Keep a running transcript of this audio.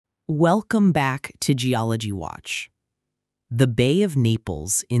Welcome back to Geology Watch. The Bay of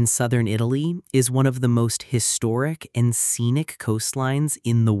Naples in southern Italy is one of the most historic and scenic coastlines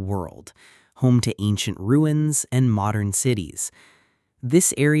in the world, home to ancient ruins and modern cities.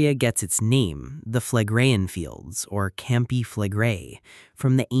 This area gets its name, the Phlegraean Fields, or Campi Flegrei,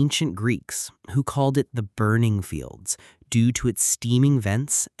 from the ancient Greeks, who called it the Burning Fields due to its steaming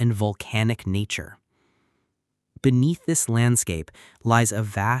vents and volcanic nature. Beneath this landscape lies a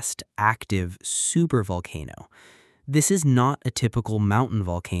vast, active supervolcano. This is not a typical mountain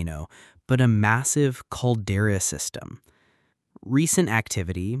volcano, but a massive caldera system. Recent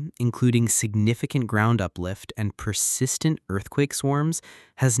activity, including significant ground uplift and persistent earthquake swarms,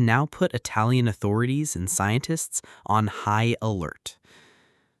 has now put Italian authorities and scientists on high alert.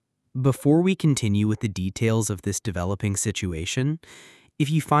 Before we continue with the details of this developing situation, if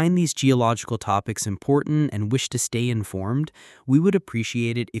you find these geological topics important and wish to stay informed, we would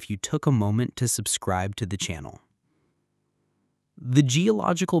appreciate it if you took a moment to subscribe to the channel. The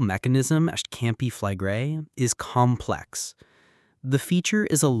geological mechanism at Campi Flegrei is complex. The feature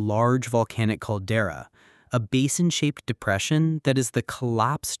is a large volcanic caldera, a basin-shaped depression that is the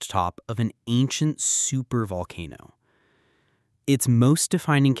collapsed top of an ancient supervolcano. Its most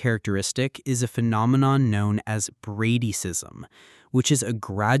defining characteristic is a phenomenon known as bradycism, which is a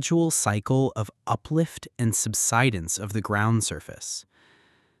gradual cycle of uplift and subsidence of the ground surface.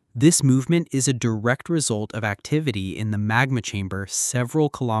 This movement is a direct result of activity in the magma chamber several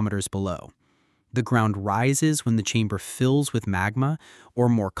kilometers below. The ground rises when the chamber fills with magma, or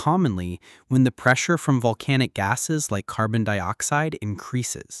more commonly, when the pressure from volcanic gases like carbon dioxide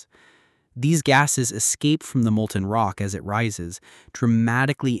increases. These gases escape from the molten rock as it rises,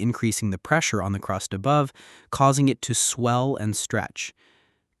 dramatically increasing the pressure on the crust above, causing it to swell and stretch.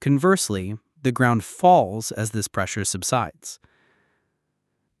 Conversely, the ground falls as this pressure subsides.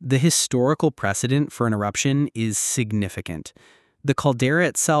 The historical precedent for an eruption is significant. The caldera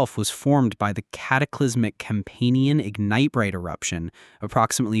itself was formed by the cataclysmic Campanian ignite-rite eruption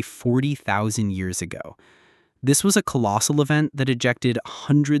approximately 40,000 years ago. This was a colossal event that ejected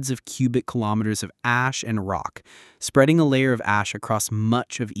hundreds of cubic kilometers of ash and rock, spreading a layer of ash across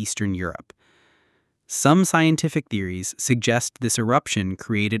much of Eastern Europe. Some scientific theories suggest this eruption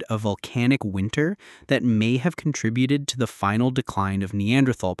created a volcanic winter that may have contributed to the final decline of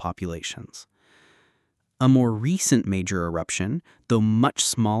Neanderthal populations. A more recent major eruption, though much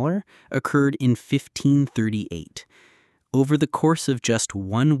smaller, occurred in 1538. Over the course of just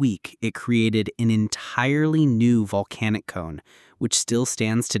 1 week, it created an entirely new volcanic cone, which still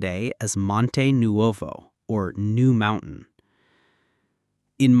stands today as Monte Nuovo, or New Mountain.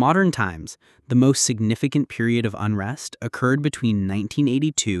 In modern times, the most significant period of unrest occurred between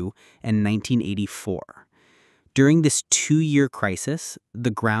 1982 and 1984. During this 2-year crisis,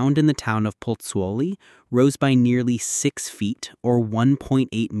 the ground in the town of Pozzuoli rose by nearly 6 feet, or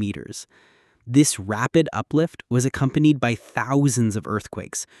 1.8 meters. This rapid uplift was accompanied by thousands of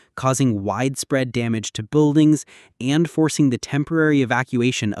earthquakes, causing widespread damage to buildings and forcing the temporary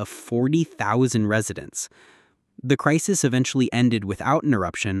evacuation of 40,000 residents. The crisis eventually ended without an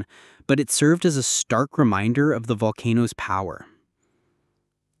eruption, but it served as a stark reminder of the volcano's power.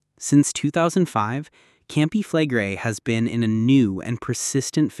 Since 2005, Campi Flegrei has been in a new and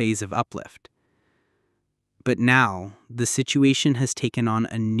persistent phase of uplift. But now, the situation has taken on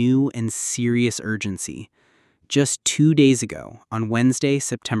a new and serious urgency. Just 2 days ago, on Wednesday,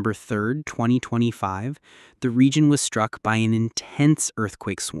 September 3rd, 2025, the region was struck by an intense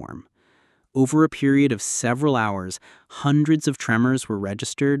earthquake swarm. Over a period of several hours, hundreds of tremors were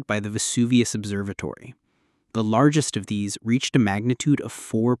registered by the Vesuvius Observatory. The largest of these reached a magnitude of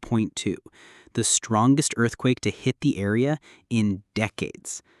 4.2, the strongest earthquake to hit the area in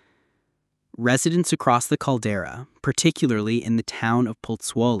decades. Residents across the caldera, particularly in the town of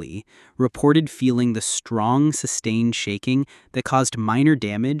Pozzuoli, reported feeling the strong, sustained shaking that caused minor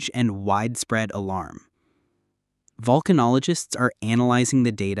damage and widespread alarm. Volcanologists are analyzing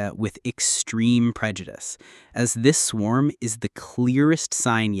the data with extreme prejudice, as this swarm is the clearest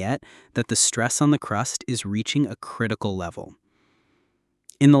sign yet that the stress on the crust is reaching a critical level.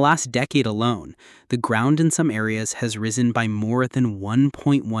 In the last decade alone, the ground in some areas has risen by more than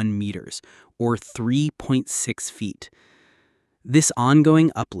 1.1 meters, or 3.6 feet. This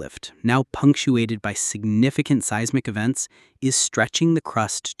ongoing uplift, now punctuated by significant seismic events, is stretching the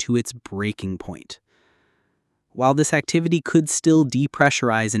crust to its breaking point. While this activity could still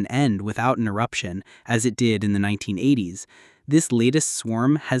depressurize and end without an eruption, as it did in the 1980s, this latest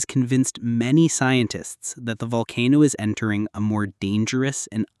swarm has convinced many scientists that the volcano is entering a more dangerous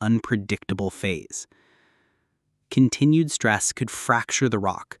and unpredictable phase. Continued stress could fracture the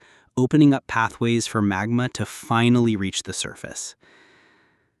rock, opening up pathways for magma to finally reach the surface.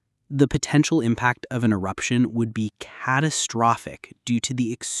 The potential impact of an eruption would be catastrophic due to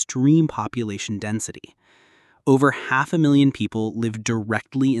the extreme population density. Over 500,000 people live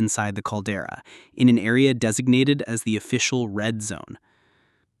directly inside the caldera, in an area designated as the official red zone.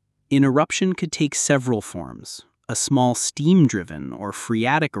 An eruption could take several forms. A small steam-driven or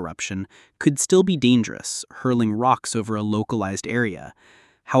phreatic eruption could still be dangerous, hurling rocks over a localized area.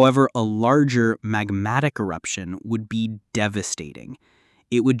 However, a larger magmatic eruption would be devastating.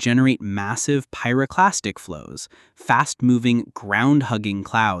 It would generate massive pyroclastic flows, fast-moving, ground-hugging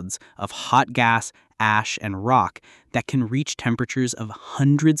clouds of hot gas, ash, and rock that can reach temperatures of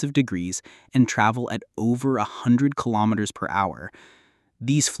hundreds of degrees and travel at over 100 kilometers per hour.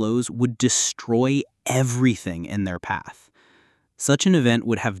 These flows would destroy everything in their path. Such an event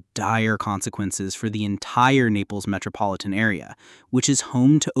would have dire consequences for the entire Naples metropolitan area, which is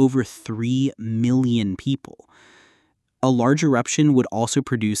home to over 3 million people. A large eruption would also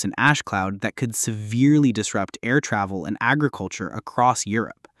produce an ash cloud that could severely disrupt air travel and agriculture across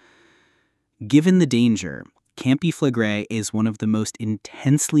Europe. Given the danger, Campi Flegrei is one of the most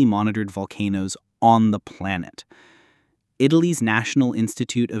intensely monitored volcanoes on the planet. Italy's National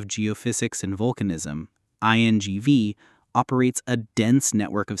Institute of Geophysics and Volcanism, INGV, operates a dense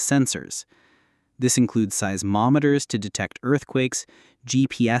network of sensors. This includes seismometers to detect earthquakes,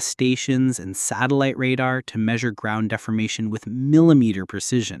 GPS stations, and satellite radar to measure ground deformation with millimeter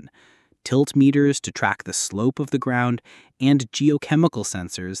precision, tilt meters to track the slope of the ground, and geochemical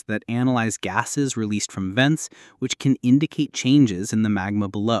sensors that analyze gases released from vents, which can indicate changes in the magma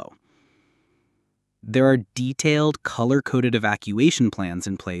below. There are detailed, color-coded evacuation plans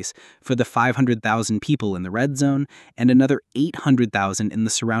in place for the 500,000 people in the red zone and another 800,000 in the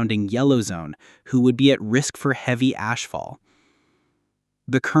surrounding yellow zone who would be at risk for heavy ashfall.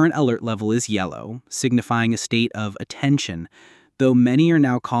 The current alert level is yellow, signifying a state of attention, though many are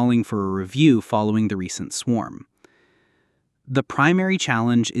now calling for a review following the recent swarm. The primary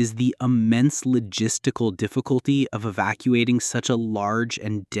challenge is the immense logistical difficulty of evacuating such a large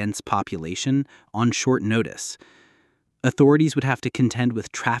and dense population on short notice. Authorities would have to contend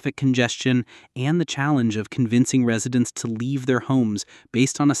with traffic congestion and the challenge of convincing residents to leave their homes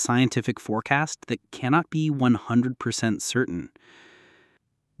based on a scientific forecast that cannot be 100% certain.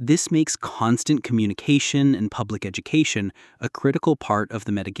 This makes constant communication and public education a critical part of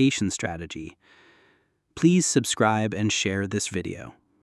the mitigation strategy. Please subscribe and share this video.